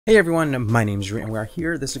Hey everyone, my name is Drew and we are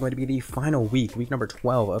here. This is going to be the final week number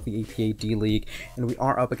 12 of the APA D-League, and we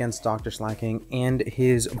are up against Dr.Slaking and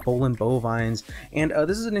his Bowland Bovines, and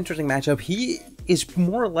this is an interesting matchup. He is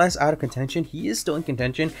more or less out of contention. He is still in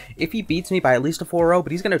contention if he beats me by at least a 4-0,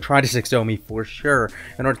 but he's going to try to 6-0 me for sure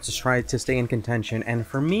in order to try to stay in contention. And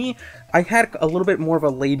for me, I had a little bit more of a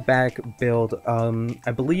laid-back build.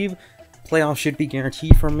 I believe playoffs should be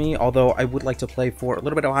guaranteed for me, although I would like to play for a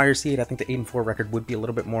little bit of a higher seed. I think the 8-4 record would be a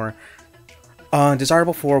little bit more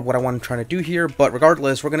desirable for what I want to try to do here. But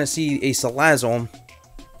regardless, we're going to see a Salazzle,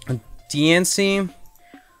 a DNC,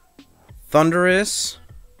 Thundurus,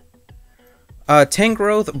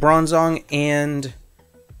 Tangrowth, Bronzong, and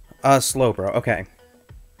Slowbro. Okay.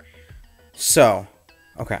 So,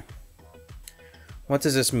 okay. What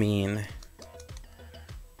does this mean?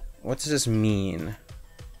 What does this mean?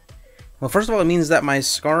 Well, first of all, it means that my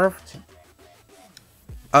Scarf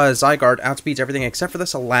Zygarde outspeeds everything except for the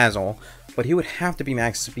Salazzle, but he would have to be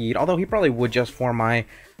max speed, although he probably would just for my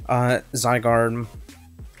Zygarde.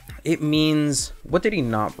 It means, what did he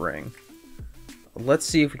not bring? Let's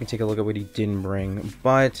see if we can take a look at what he didn't bring.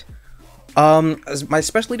 But my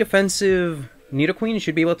specially defensive Nidoking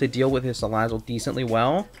should be able to deal with his Salazzle decently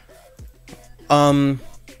well.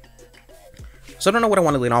 So I don't know what I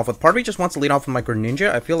want to lead off with. Part of me just wants to lead off with my Greninja.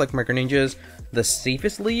 I feel like my Greninja is the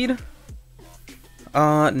safest lead.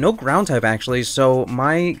 No ground type actually, so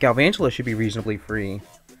my Galvantula should be reasonably free.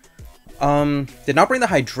 Did not bring the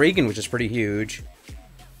Hydreigon, which is pretty huge.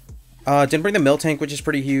 Didn't bring the Miltank, which is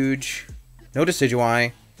pretty huge. No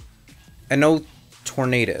Decidueye. And no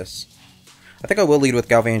Tornadus. I think I will lead with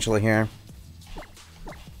Galvantula here.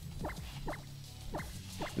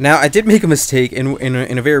 Now, I did make a mistake in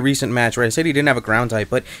a very recent match where I said he didn't have a ground type,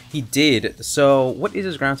 but he did. So, what is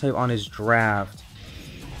his ground type on his draft?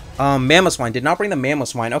 Mamoswine. Did not bring the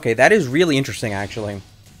Mamoswine. Okay, that is really interesting, actually.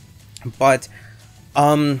 But,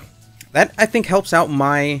 that, I think, helps out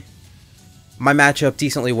my matchup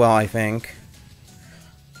decently well, I think.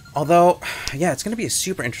 Although, yeah, it's going to be a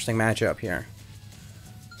super interesting matchup here.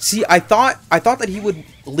 See, I thought that he would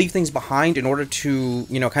leave things behind in order to,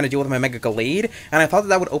 you know, kind of deal with my Mega Gallade, and I thought that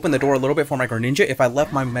that would open the door a little bit for my Greninja if I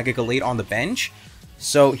left my Mega Gallade on the bench.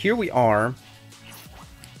 So here we are.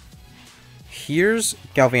 Here's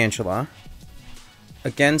Galvantula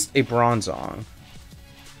against a Bronzong.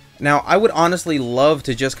 Now, I would honestly love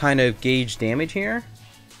to just kind of gauge damage here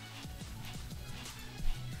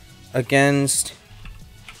against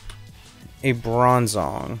a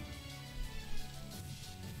Bronzong.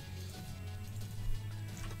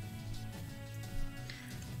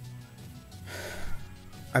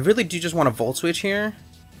 I really do just want to Volt Switch here.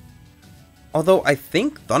 Although, I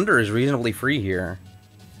think Thunder is reasonably free here.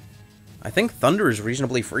 I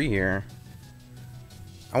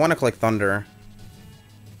want to click Thunder.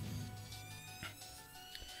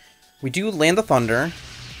 We do land the Thunder.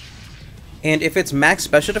 And if it's max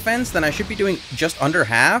special defense, then I should be doing just under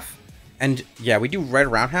half. And yeah, we do right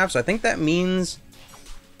around half. So I think that means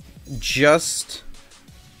just...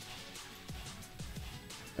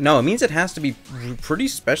 No, it means it has to be pretty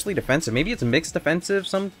specially defensive. Maybe it's mixed defensive,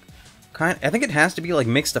 some kind. I think it has to be like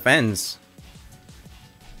mixed defense.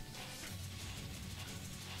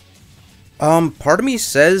 Part of me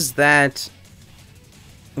says that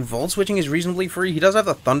Volt switching is reasonably free. He does have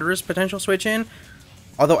the Thunderous potential switch in.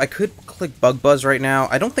 Although I could click Bug Buzz right now.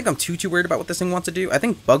 I don't think I'm too worried about what this thing wants to do. I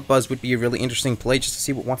think Bug Buzz would be a really interesting play just to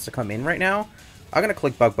see what wants to come in right now. I'm going to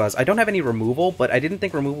click Bug Buzz. I don't have any removal, but I didn't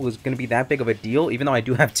think removal was going to be that big of a deal, even though I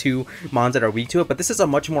do have two Mons that are weak to it. But this is a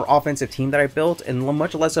much more offensive team that I built, and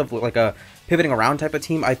much less of like a pivoting around type of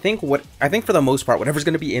team. I think for the most part, whatever's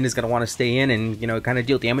going to be in is going to want to stay in and, you know, kind of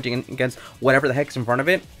deal damage against whatever the heck's in front of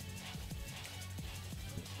it.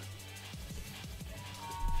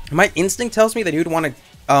 My instinct tells me that he would want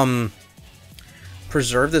to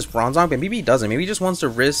preserve this Bronzong, but maybe he doesn't. Maybe he just wants to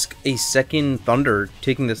risk a second Thunder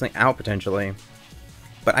taking this thing out potentially.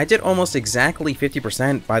 But I did almost exactly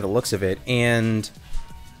 50% by the looks of it, and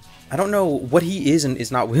I don't know what he is and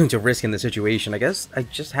is not willing to risk in the situation. I guess I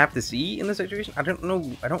just have to see in the situation. I don't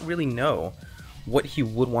know. I don't really know what he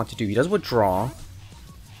would want to do. He does withdraw,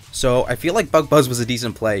 so I feel like Bug Buzz was a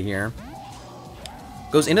decent play here.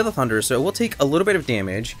 Goes into the Thunder, so it will take a little bit of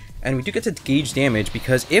damage, and we do get to gauge damage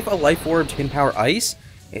because if a Life Orb Hidden Power Ice,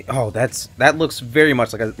 that looks very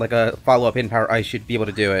much like a follow-up Hidden Power Ice should be able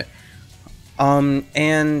to do it.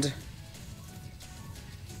 And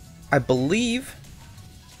I believe...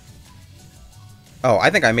 Oh,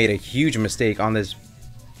 I think I made a huge mistake on this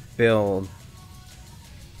build.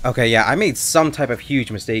 Okay, yeah, I made some type of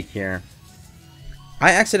huge mistake here.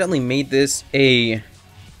 I accidentally made this a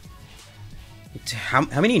How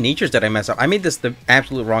many natures did I mess up? I made this the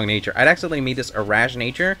absolute wrong nature. I'd accidentally made this a rash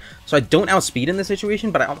nature, so I don't outspeed in this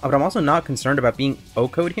situation, but I'm also not concerned about being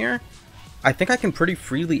O-code here. I think I can pretty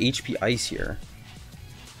freely HP Ice here.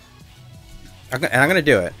 And I'm going to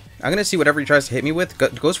do it. I'm going to see whatever he tries to hit me with.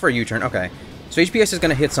 Goes for a U-turn. Okay. So HP Ice is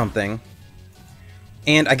going to hit something.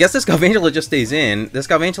 And I guess this Galvantula just stays in. This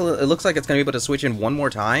Galvantula, it looks like it's going to be able to switch in one more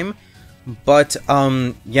time. But,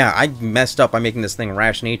 yeah, I messed up by making this thing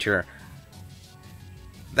rash nature.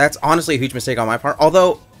 That's honestly a huge mistake on my part.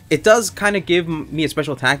 Although, it does kind of give me a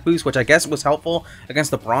special attack boost, which I guess was helpful against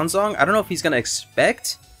the Bronzong. I don't know if he's going to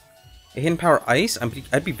expect a Hidden Power Ice.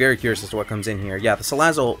 I'd be very curious as to what comes in here. Yeah, the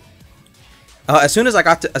Salazzle... as soon as I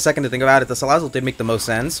got a second to think about it, the Salazzle did make the most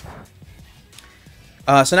sense.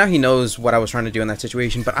 So now he knows what I was trying to do in that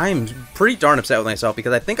situation, but I'm pretty darn upset with myself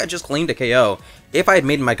because I think I just claimed a KO if I had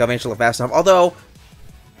made my Galvantula fast enough.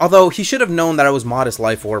 Although he should have known that I was Modest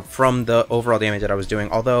Life Orb from the overall damage that I was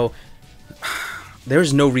doing. Although,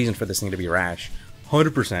 there's no reason for this thing to be rash.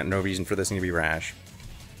 100% no reason for this thing to be rash.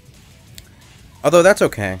 Although, that's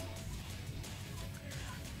okay.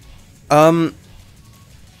 I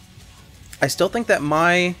still think that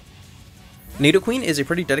my Nidoqueen is a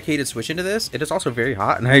pretty dedicated switch into this. It is also very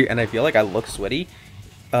hot, and I feel like I look sweaty.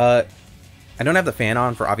 I don't have the fan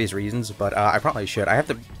on for obvious reasons, but I probably should. I have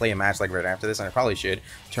to play a match like right after this, and I probably should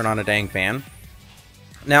turn on a dang fan.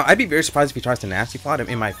 Now, I'd be very surprised if he tries to Nasty Plot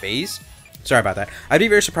in my face. Sorry about that. I'd be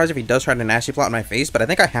very surprised if he does try to Nasty Plot in my face, but I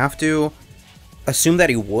think I have to assume that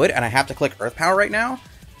he would, and I have to click Earth Power right now.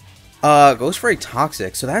 Goes for a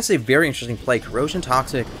Toxic, so that's a very interesting play. Corrosion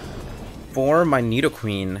Toxic for my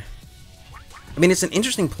Nidoqueen. I mean, it's an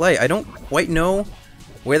interesting play. I don't quite know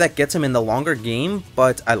where that gets him in the longer game,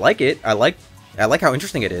 but I like it. I like how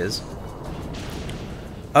interesting it is.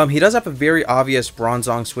 He does have a very obvious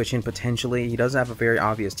Bronzong switch in potentially. He does have a very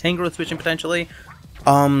obvious Tangrowth switch in potentially.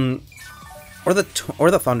 Or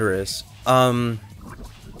the Thundurus.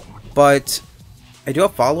 But I do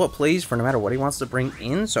have follow-up plays for no matter what he wants to bring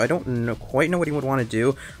in, so I don't quite know what he would want to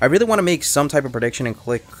do. I really want to make some type of prediction and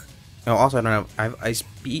click. Oh, also, I don't know. I have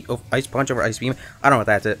Ice Punch over Ice Beam. I don't know what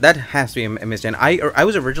that's it. That has to be a misgen. I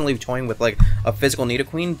was originally toying with like a physical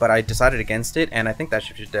Nidoqueen, but I decided against it, and I think that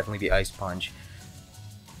should definitely be Ice Punch.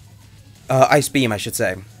 Ice Beam, I should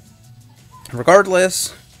say.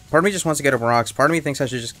 Regardless, part of me just wants to get up rocks. Part of me thinks I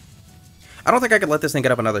should just... I don't think I could let this thing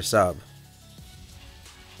get up another sub.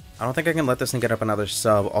 I don't think I can let this thing get up another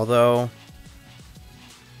sub, although...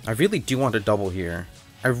 I really do want to double here.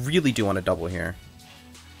 I really do want to double here.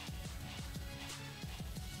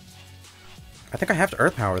 I think I have to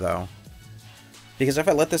Earth Power, though. Because if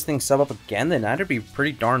I let this thing sub up again, then that'd be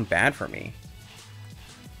pretty darn bad for me.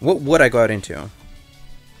 What would I go out into?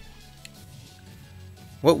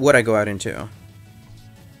 What would I go out into?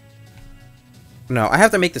 No, I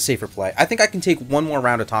have to make the safer play. I think I can take one more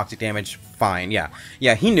round of toxic damage. Fine, yeah.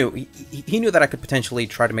 Yeah, he knew. He knew that I could potentially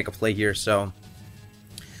try to make a play here, so...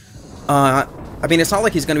 I mean, it's not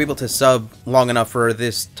like he's going to be able to sub long enough for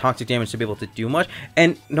this toxic damage to be able to do much.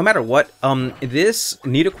 And no matter what, this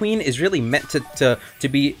Nidoqueen is really meant to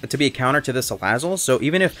be a counter to the Salazzle. So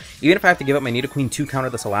even if I have to give up my Nidoqueen to counter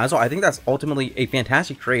the Salazzle, I think that's ultimately a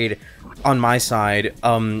fantastic trade on my side.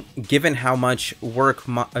 Given how much work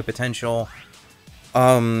potential,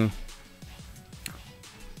 how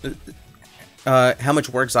much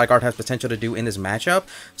work Zygarde has potential to do in this matchup.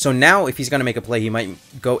 So now, if he's going to make a play, he might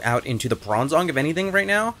go out into the Bronzong, if anything, right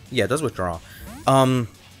now. Yeah, it does withdraw. I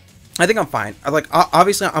think I'm fine.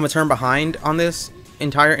 Obviously, I'm a turn behind on this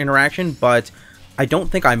entire interaction, but I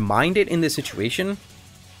don't think I mind it in this situation.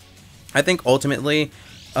 I think, ultimately,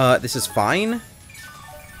 this is fine.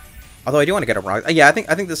 Although, I do want to get a rock. Yeah, I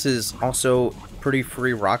think this is also pretty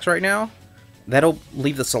free rocks right now. That'll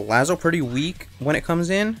leave the Salazzle pretty weak when it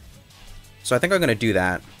comes in. So I think I'm going to do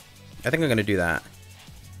that.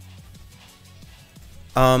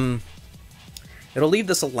 It'll leave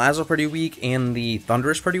the Salazzle pretty weak and the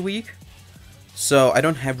Thundurus pretty weak. So I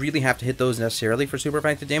don't really have to hit those necessarily for super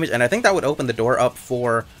effective damage. And I think that would open the door up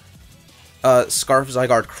for Scarf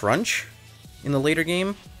Zygarde Crunch in the later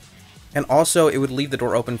game. And also it would leave the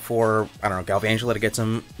door open for, I don't know, Galvantula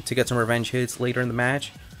to get some revenge hits later in the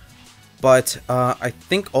match. But I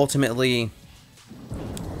think ultimately...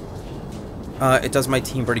 it does my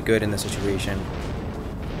team pretty good in this situation.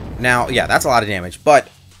 Now, yeah, that's a lot of damage. But,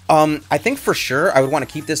 I think for sure I would want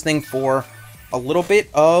to keep this thing for a little bit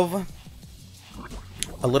of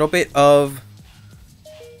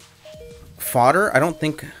fodder. I don't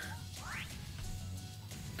think...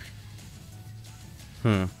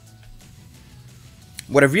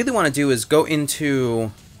 What I really want to do is go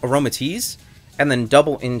into Aromatisse and then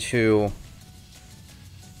double into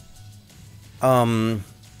Possibly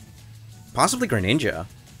Greninja.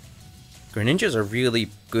 Greninja's a really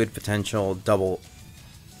good potential double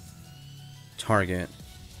target.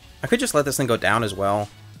 I could just let this thing go down as well.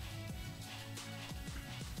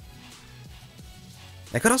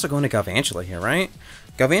 I could also go into Galvantula here, right?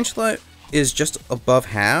 Galvantula is just above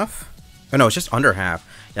half. Oh no, it's just under half.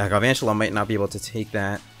 Yeah, Galvantula might not be able to take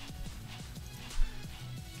that.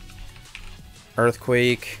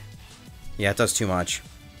 Earthquake. Yeah, it does too much.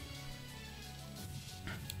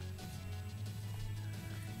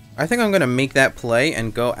 I think I'm going to make that play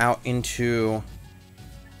and go out into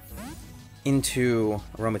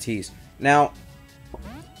AROMATISSE. Now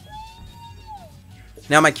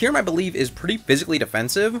my Kyurem, I believe, is pretty physically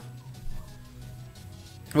defensive,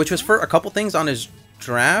 which was for a couple things on his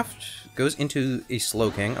draft. Goes into a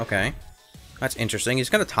Slaking. Okay, that's interesting. He's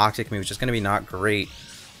going to Toxic me, which is going to be not great.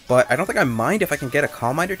 But I don't think I mind if I can get a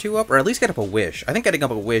Calm Mind or two up, or at least get up a Wish. I think getting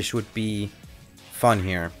up a Wish would be fun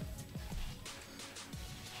here.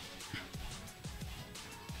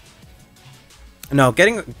 No,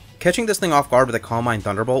 catching this thing off guard with a Calm Mind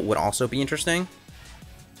Thunderbolt would also be interesting.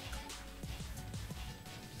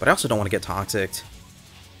 But I also don't want to get Toxicked.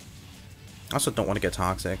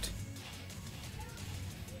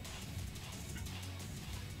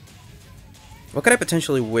 What could I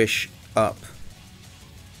potentially wish up?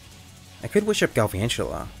 I could wish up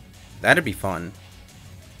Galvantula. That'd be fun.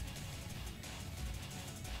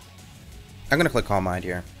 I'm gonna click Calm Mind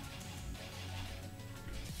here.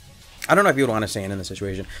 I don't know if you would want to stay in this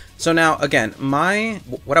situation. So now, again,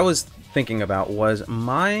 what I was thinking about was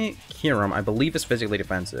my Kyurem, I believe, is physically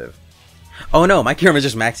defensive. Oh no, my Kyurem is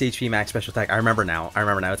just max HP, max special attack. I remember now.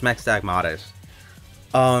 It's max attack modest.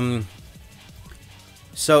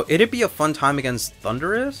 So it'd be a fun time against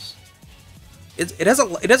Thundurus. It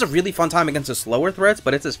has a really fun time against his slower threats,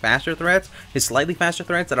 but it's his faster threats, his slightly faster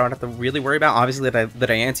threats that I don't have to really worry about. Obviously, the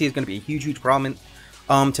Diancie is going to be a huge problem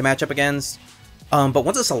to match up against. But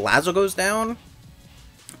once the Salazzle goes down,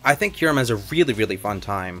 I think Kyurem has a really fun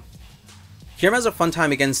time. Kyurem has a fun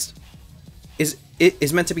time against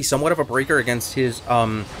is meant to be somewhat of a breaker against his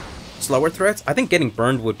slower threats. I think getting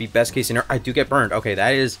burned would be best case scenario. I do get burned. Okay,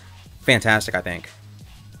 that is fantastic, I think.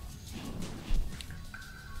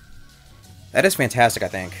 That is fantastic, I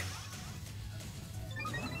think.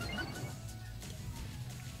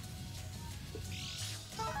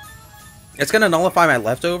 It's going to nullify my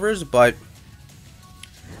leftovers, but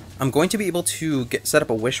I'm going to be able to set up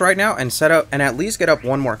a Wish right now and at least get up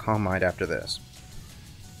one more Calm Mind after this.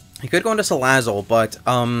 He could go into Salazzle, but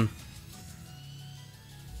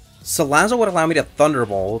Salazzle would allow me to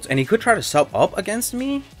Thunderbolt, and he could try to sub up against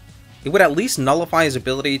me. It would at least nullify his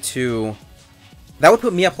ability to... That would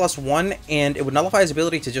put me at +1, and it would nullify his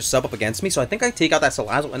ability to just sub up against me, so I think I take out that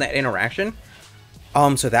Salazzle in that interaction.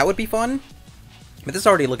 So that would be fun. But this is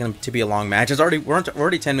already looking to be a long match. We're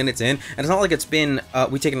already 10 minutes in, and it's not like it's been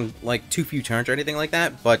we've taken like too few turns or anything like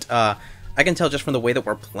that. But I can tell just from the way that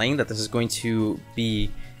we're playing that this is going to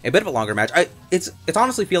be a bit of a longer match. It's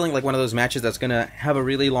honestly feeling like one of those matches that's gonna have a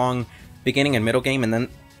really long beginning and middle game, and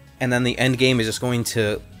then the end game is just going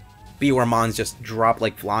to be where mons just drop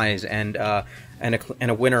like flies, and a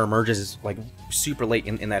winner emerges like super late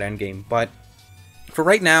in that end game. But for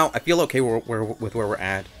right now, I feel okay with where we're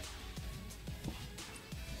at.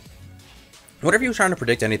 What if he was trying to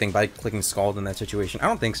predict anything by clicking Scald in that situation? I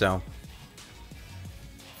don't think so.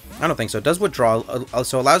 It does withdraw,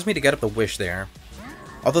 so allows me to get up the Wish there.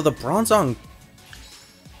 Although the Bronzong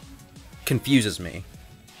confuses me.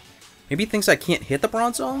 Maybe he thinks I can't hit the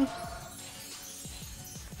Bronzong?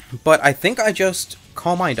 But I think I just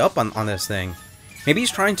Calm Mind up on this thing. Maybe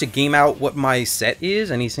he's trying to game out what my set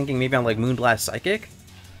is, and he's thinking maybe I'm like Moonblast Psychic.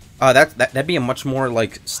 That'd be a much more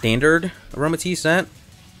like standard AROMATISSE set.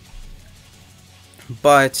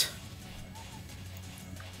 But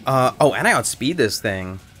oh, and I outspeed this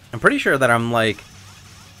thing. I'm pretty sure that I'm like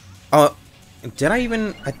did I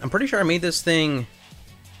even... I'm pretty sure I made this thing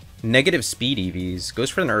negative speed EVs. Goes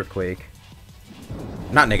for an Earthquake.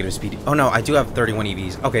 Not negative speed. Oh no, I do have 31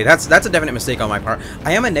 EVs. Okay, that's a definite mistake on my part.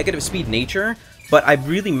 I am a negative speed nature, but I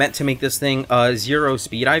really meant to make this thing 0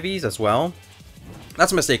 speed IVs as well.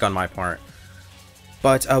 That's a mistake on my part.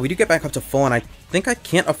 But we do get back up to full, and I think I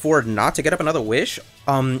can't afford not to get up another Wish.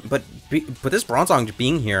 But this Bronzong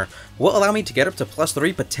being here will allow me to get up to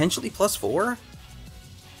 +3, potentially +4.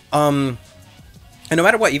 And no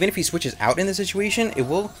matter what, even if he switches out in this situation, it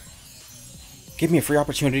will give me a free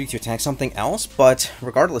opportunity to attack something else. But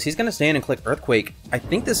regardless, he's going to stay in and click Earthquake. I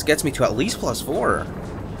think this gets me to at least +4.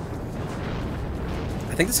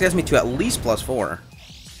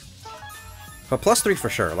 But +3 for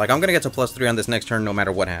sure. Like, I'm going to get to +3 on this next turn no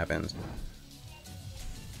matter what happens.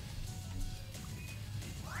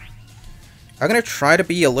 I'm going to try to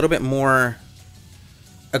be a little bit more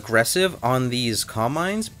aggressive on these Calm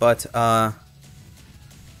Minds, but I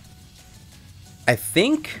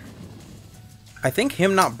think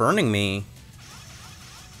him not burning me...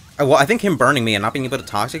 Well, I think him burning me and not being able to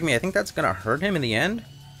Toxic me, I think that's going to hurt him in the end.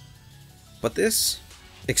 But this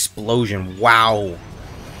explosion, wow.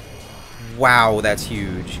 Wow, that's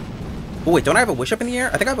huge. Oh, wait, don't I have a Wish Up in the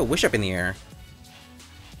air? I think I have a Wish Up in the air.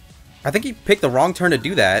 I think he picked the wrong turn to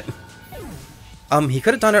do that. He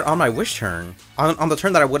could have done it on my Wish turn. On the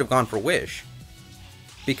turn that I would have gone for Wish.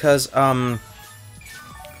 Because, I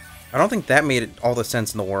don't think that made all the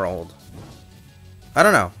sense in the world. I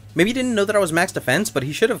don't know. Maybe he didn't know that I was max defense, but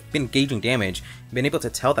he should have been gauging damage. Been able to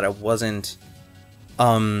tell that I wasn't,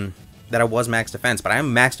 that I was max defense. But I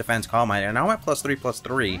am max defense Calm Mind, and now I'm at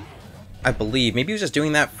 +3/+3, I believe. Maybe he was just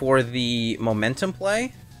doing that for the momentum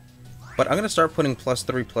play. But I'm going to start putting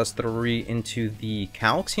 +3/+3 into the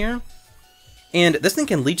calcs here. And this thing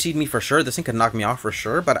can Leech Seed me for sure. This thing can knock me off for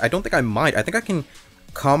sure, but I don't think I might. I think I can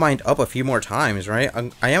Calm Mind up a few more times, right?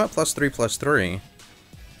 I am at +3/+3.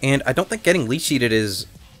 And I don't think getting Leech Seeded is...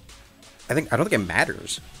 I don't think it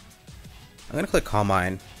matters. I'm going to click Calm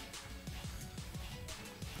Mind.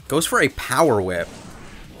 Goes for a Power Whip.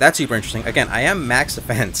 That's super interesting. Again, I am max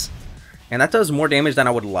defense. And that does more damage than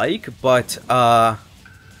I would like, but I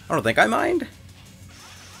don't think I mind.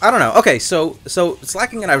 I don't know. Okay, so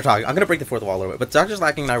Slaking and I were talking. I'm going to break the fourth wall a little bit, but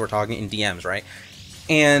DrSlaking and I were talking in DMs, right?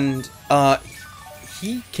 And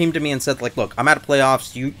he came to me and said, like, look, I'm out of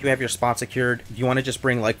playoffs. You have your spot secured. Do you want to just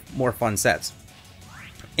bring, like, more fun sets?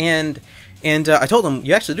 And I told him,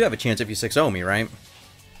 you actually do have a chance if you 6-0 me, right?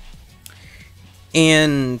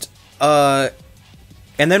 And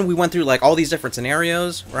then we went through, like, all these different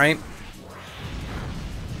scenarios, right?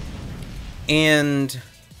 And...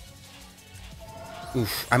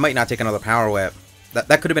 Oof, I might not take another Power Whip. That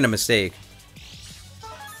could have been a mistake.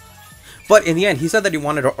 But in the end, he said that he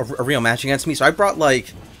wanted a real match against me, so I brought,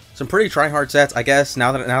 like, some pretty try-hard sets, I guess.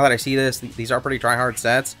 Now that I see this, these are pretty try-hard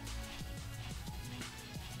sets.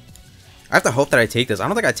 I have to hope that I take this. I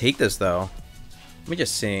don't think I take this, though. Let me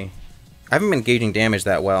just see. I haven't been gauging damage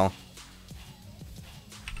that well.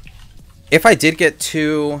 If I did get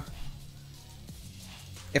too...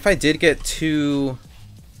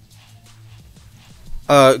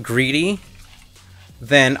 greedy,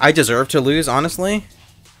 then I deserve to lose, honestly.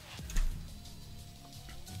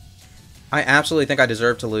 I absolutely think I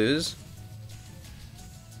deserve to lose.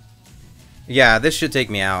 Yeah, this should take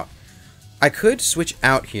me out. I could switch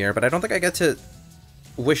out here, but I don't think I get to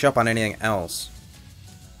Wish Up on anything else.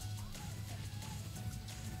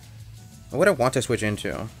 What would I want to switch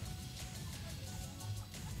into?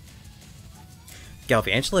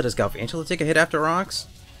 Galvantula? Does Galvantula take a hit after rocks?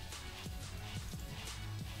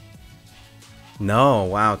 No,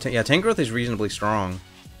 wow. Yeah, Tangrowth is reasonably strong.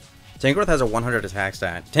 Tangrowth has a 100 attack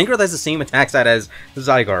stat. Tangrowth has the same attack stat as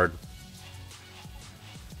Zygarde.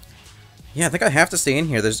 Yeah, I think I have to stay in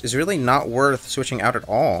here. It's really not worth switching out at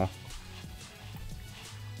all.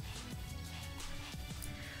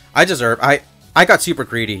 I deserve... I got super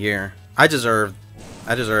greedy here. I deserve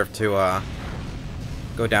to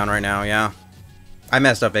go down right now, yeah. I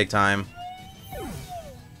messed up big time.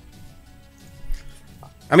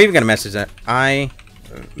 I'm even gonna message that. I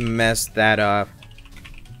messed that up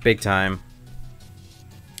big time.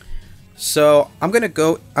 So I'm gonna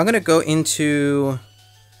go into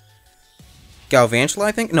Galvantula,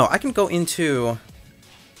 I think. No, I can go into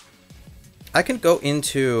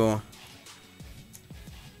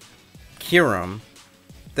Kyurem.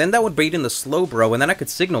 Then that would bait in the Slowbro, and then I could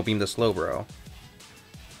Signal Beam the Slowbro.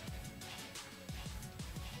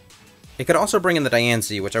 It could also bring in the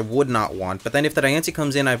Diancie, which I would not want. But then if the Diancie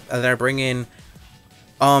comes in, then I bring in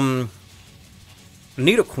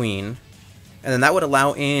Nidoqueen, and then that would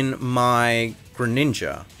allow in my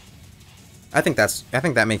Greninja. I think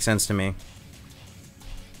that makes sense to me.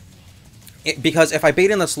 Because if I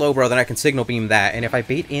bait in the Slowbro, then I can Signal Beam that, and if I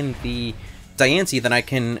bait in the Diancie, then I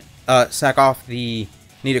can sack off the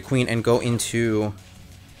Nidoqueen and go into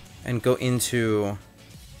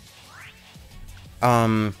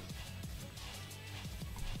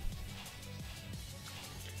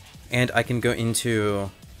and I can go into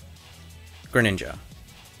Greninja.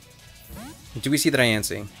 Do we see the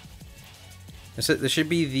Diancie? This should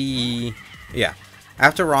be the... Yeah.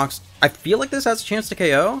 After Rocks, I feel like this has a chance to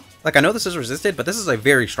KO. Like, I know this is resisted, but this is a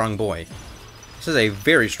very strong boy. This is a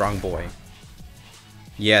very strong boy.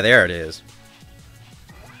 Yeah, there it is.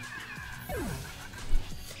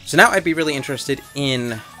 So now I'd be really interested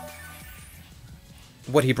in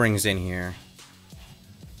what he brings in here.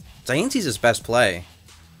 Diancie's his best play.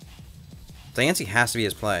 Diancie has to be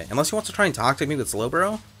his play. Unless he wants to try and toxic me with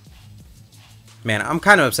Slowbro. Man, I'm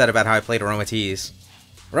kind of upset about how I played AROMATISSE.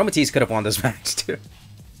 AROMATISSE could have won this match, too.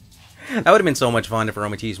 That would have been so much fun if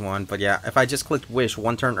AROMATISSE won. But yeah, if I just clicked Wish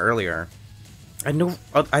one turn earlier, I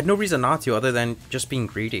had no reason not to other than just being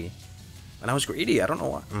greedy. And I was greedy. I don't know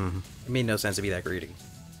why. It made no sense to be that greedy.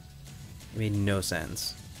 It made no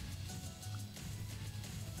sense.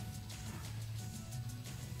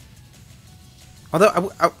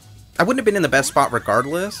 Although, I wouldn't have been in the best spot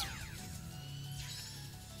regardless.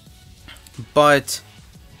 But...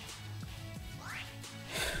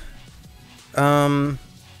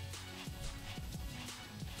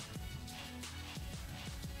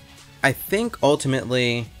 I think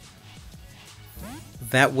ultimately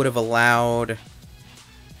that would have allowed...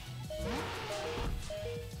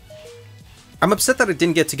 I'm upset that it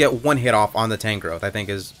didn't get to get one hit off on the Tangrowth, I think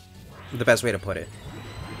is the best way to put it.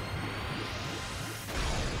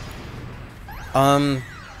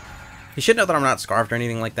 He should know that I'm not Scarfed or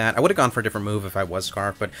anything like that. I would have gone for a different move if I was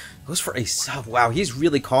Scarfed, but it goes for a sub. Wow, he's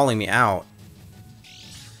really calling me out.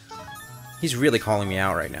 He's really calling me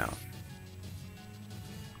out right now.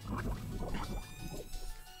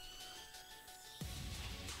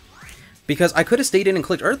 Because I could have stayed in and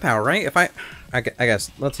clicked Earth Power, right? If I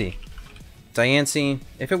guess, let's see. Diancie,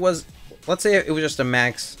 if it was, let's say it was just a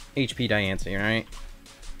max HP Diancie, right?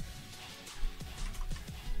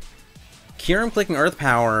 Kyurem clicking Earth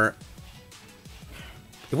Power,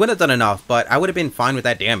 it wouldn't have done enough, but I would have been fine with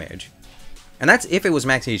that damage. And that's if it was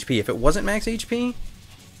max HP. If it wasn't max HP,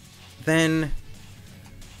 then...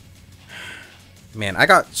 Man, I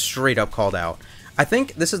got straight up called out. I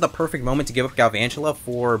think this is the perfect moment to give up Galvantula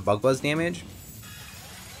for Bug Buzz damage.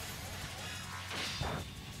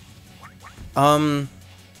 No,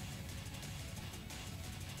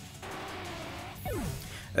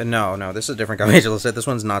 this is a different Galvantula set. This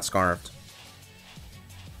one's not Scarfed.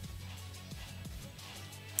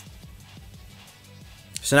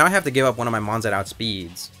 So now I have to give up one of my Mons that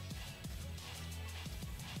outspeeds.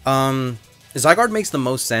 Zygarde makes the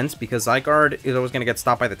most sense because Zygarde is always going to get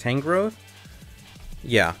stopped by the Tangrowth.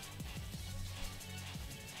 Yeah.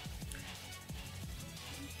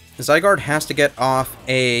 Zygarde has to get off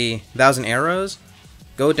a 1,000 arrows,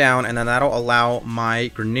 go down, and then that'll allow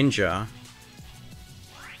my Greninja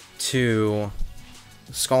to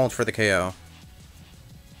Scald for the KO.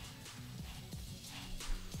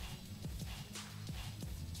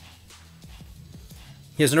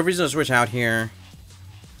 He has no reason to switch out here.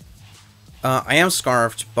 I am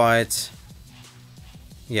Scarfed, but...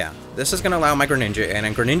 Yeah, this is going to allow my Greninja,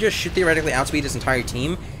 and Greninja should theoretically outspeed his entire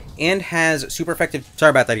team, and has super effective... Sorry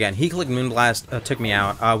about that again. He clicked Moonblast, took me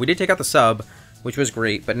out. We did take out the sub, which was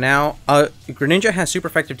great, but now Greninja has super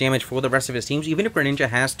effective damage for the rest of his teams, even if Greninja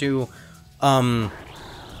has to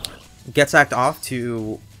get sacked off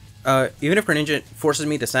to... even if Greninja forces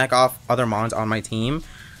me to sack off other Mons on my team,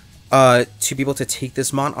 to be able to take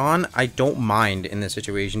this Mon on, I don't mind in this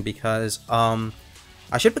situation, because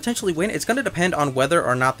I should potentially win. It's going to depend on whether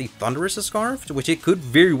or not the Thundurus is Scarfed, which it could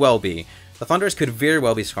very well be. The Thundurus could very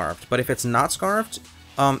well be Scarfed, but if it's not Scarfed,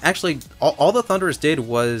 actually, all the Thundurus did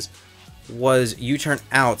was U-turn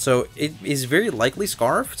out, so it is very likely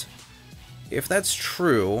Scarfed. If that's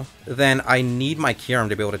true, then I need my Kyurem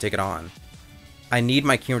to be able to take it on. I need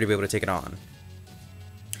my Kyurem to be able to take it on.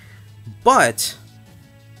 But...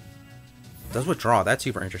 does withdraw. That's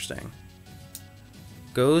super interesting.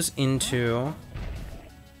 Goes into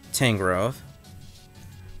Tangrowth.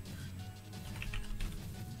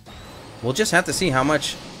 We'll just have to see how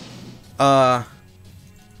much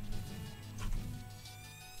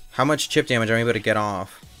chip damage I'm able to get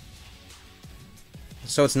off.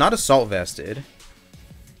 So it's not Assault Vested.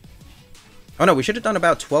 Oh no, we should have done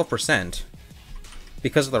about 12%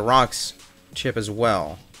 because of the Rocks chip as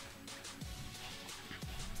well.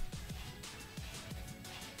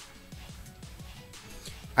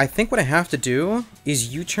 I think what I have to do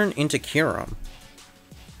is U-turn into Kyurem.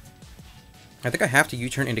 I think I have to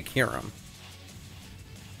U-turn into Kyurem.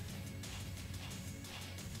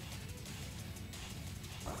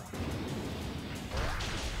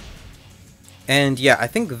 And yeah, I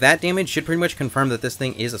think that damage should pretty much confirm that this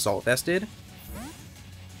thing is Assault Vested.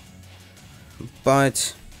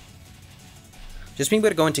 But just being able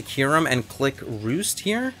to go into Kyurem and click Roost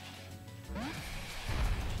here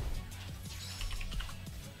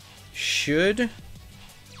should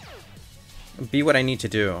be what I need to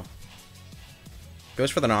do.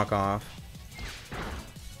 Goes for the knockoff.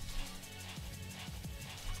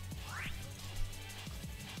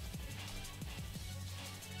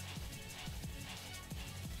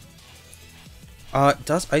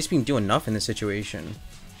 Does Ice Beam do enough in this situation?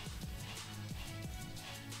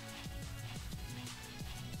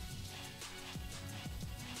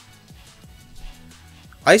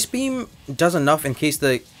 Ice Beam does enough in case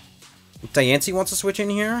the Diancie wants to switch in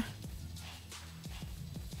here.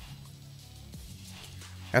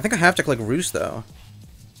 I think I have to click Roost, though.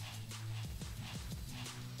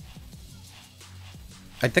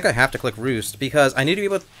 I think I have to click Roost, because I need to be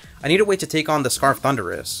able to, I need a way to take on the Scarf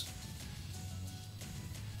Thunderous.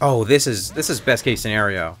 Oh, this is best case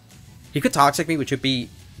scenario. He could Toxic me, which would be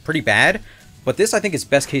pretty bad, but this I think is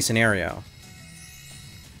best case scenario.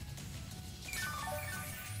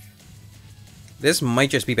 This might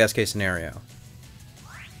just be best case scenario.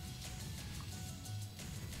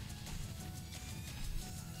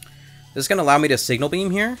 This is going to allow me to Signal Beam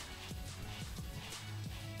here.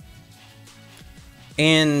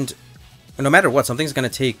 And no matter what, something's going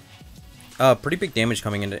to take pretty big damage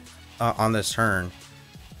coming into on this turn.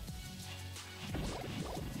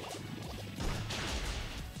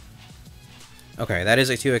 Okay, that is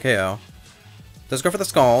a 2-hit KO. Let's go for the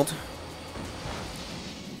Scald.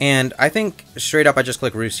 And I think straight up I just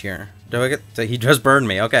click Roost here. Do I get to, he just burned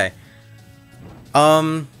me, okay.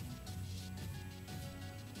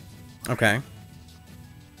 Okay.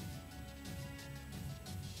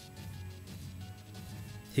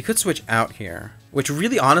 He could switch out here, which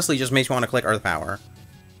really honestly just makes me want to click Earth Power.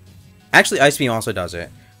 Actually, Ice Beam also does it,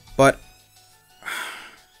 but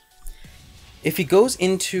if he goes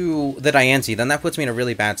into the Diancie, then that puts me in a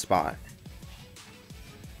really bad spot.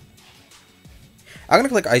 I'm going to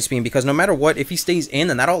click Ice Beam because no matter what, if he stays in,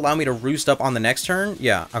 then that'll allow me to Roost up on the next turn.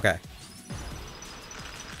 Yeah, okay.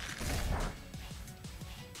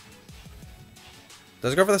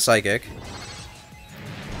 Let's go for the Psychic.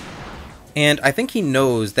 And I think he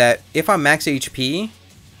knows that if I'm max HP,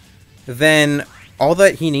 then all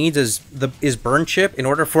that he needs is Burn Chip in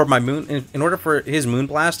order for his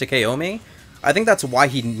Moonblast to KO me. I think that's why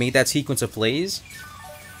he made that sequence of plays.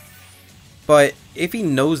 But if he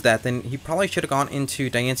knows that, then he probably should have gone into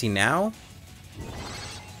Diancie now.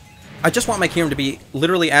 I just want my Kyurem to be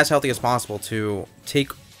literally as healthy as possible to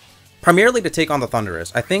primarily to take on the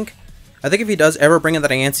Thundurus. I think if he does ever bring in the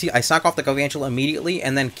Diancie, I sack off the Galvantula immediately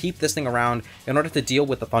and then keep this thing around in order to deal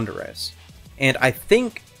with the Thundurus. And I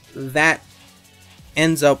think that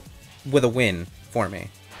ends up with a win for me.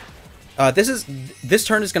 This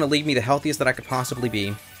turn is going to leave me the healthiest that I could possibly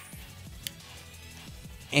be.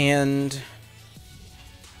 And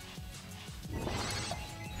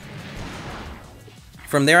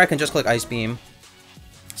from there I can just click Ice Beam.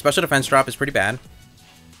 Special Defense Drop is pretty bad.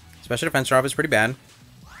 Special Defense Drop is pretty bad.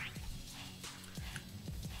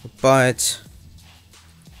 But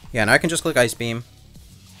yeah, now I can just click Ice Beam.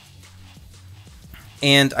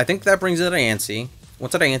 And I think that brings in the Diancie.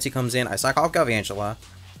 Once the Diancie comes in, I sack off Galvantula.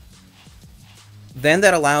 Then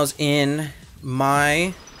that allows in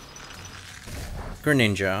my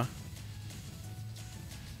Greninja.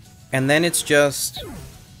 And then it's just...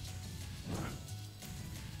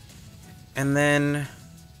 And then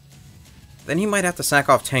he might have to sack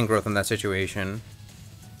off Tangrowth in that situation.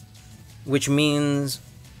 Which means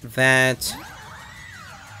that...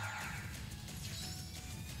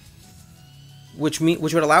 Which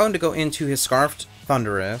would allow him to go into his Scarfed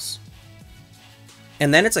Thundurus.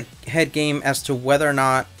 And then it's a head game as to whether or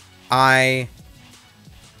not I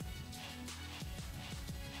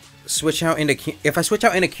switch out into... If I switch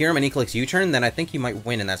out into Kyurem and he clicks U-turn, then I think he might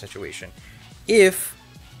win in that situation. If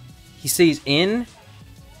he stays in...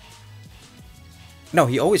 No,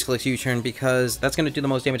 he always clicks U-turn because that's going to do the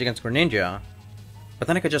most damage against Greninja. But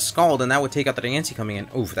then I could just Scald and that would take out the Diancie coming in.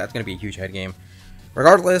 Oof, that's going to be a huge head game.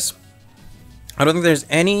 Regardless, I don't think there's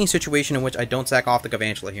any situation in which I don't sack off the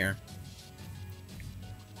Galvantula here.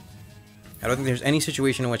 I don't think there's any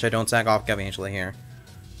situation in which I don't sack off Galvantula here.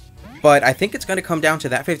 But I think it's going to come down to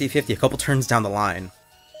that 50-50 a couple turns down the line.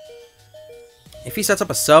 If he sets up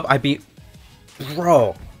a sub, I'd be...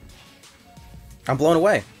 Bro. I'm blown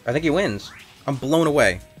away. I think he wins. I'm blown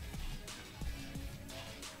away.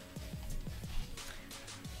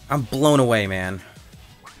 I'm blown away, man.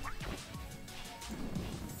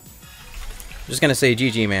 Just gonna say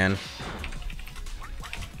GG, man.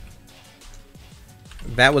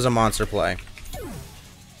 That was a monster play.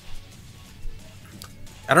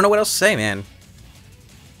 I don't know what else to say, man.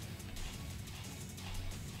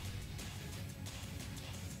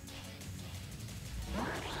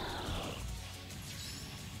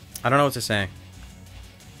 I don't know what to say.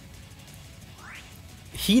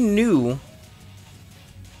 He knew...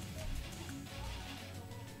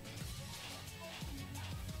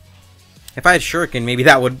 If I had Shuriken, maybe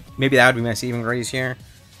that would be my saving grace here.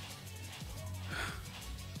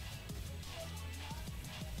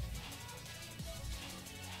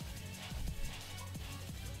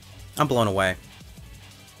 I'm blown away.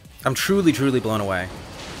 I'm truly, truly blown away.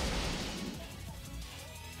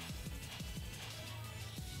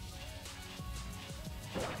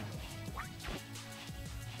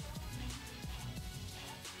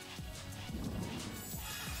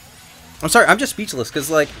 I'm sorry, I'm just speechless,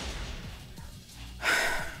 because, like,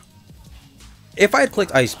 if I had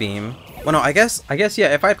clicked Ice Beam, well, no, I guess,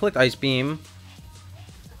 yeah, if I had clicked Ice Beam,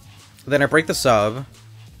 then I break the sub,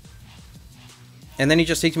 and then he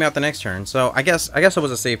just takes me out the next turn, so I guess it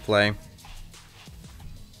was a safe play.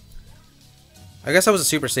 I guess that was a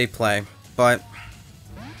super safe play, but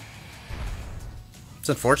it's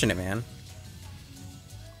unfortunate, man.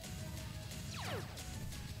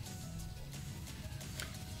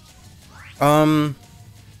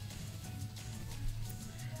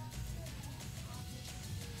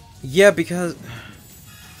 Yeah,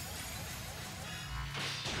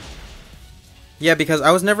 because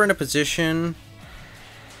I was never in a position.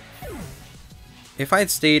 If I had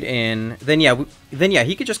stayed in, then yeah,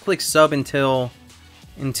 he could just click sub until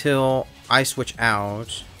I switch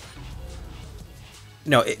out.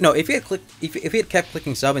 No, if he had kept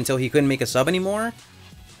clicking sub until he couldn't make a sub anymore,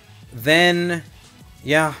 then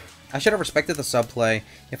yeah, I should have respected the sub play.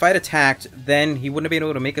 If I had attacked, then he wouldn't have been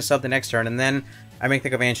able to make a sub the next turn, and then I make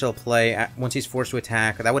the Galvantula play once he's forced to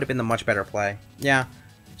attack. That would have been the much better play. Yeah.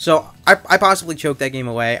 So, I possibly choked that game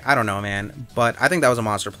away. I don't know, man. But I think that was a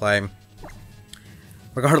monster play.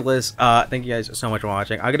 Regardless, thank you guys so much for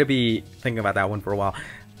watching. I'm going to be thinking about that one for a while.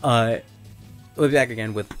 We'll be back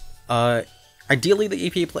again with, ideally, the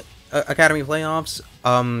EPA Academy playoffs,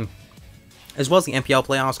 as well as the MPL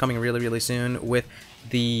playoffs coming really, really soon, with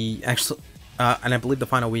the actual, and I believe the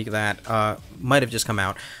final week that might have just come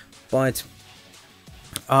out. But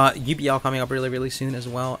UBL coming up really, really soon as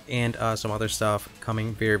well, and some other stuff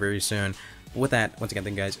coming very, very soon. With that, once again,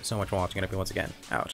 thank you guys so much for watching, and I'll be once again out.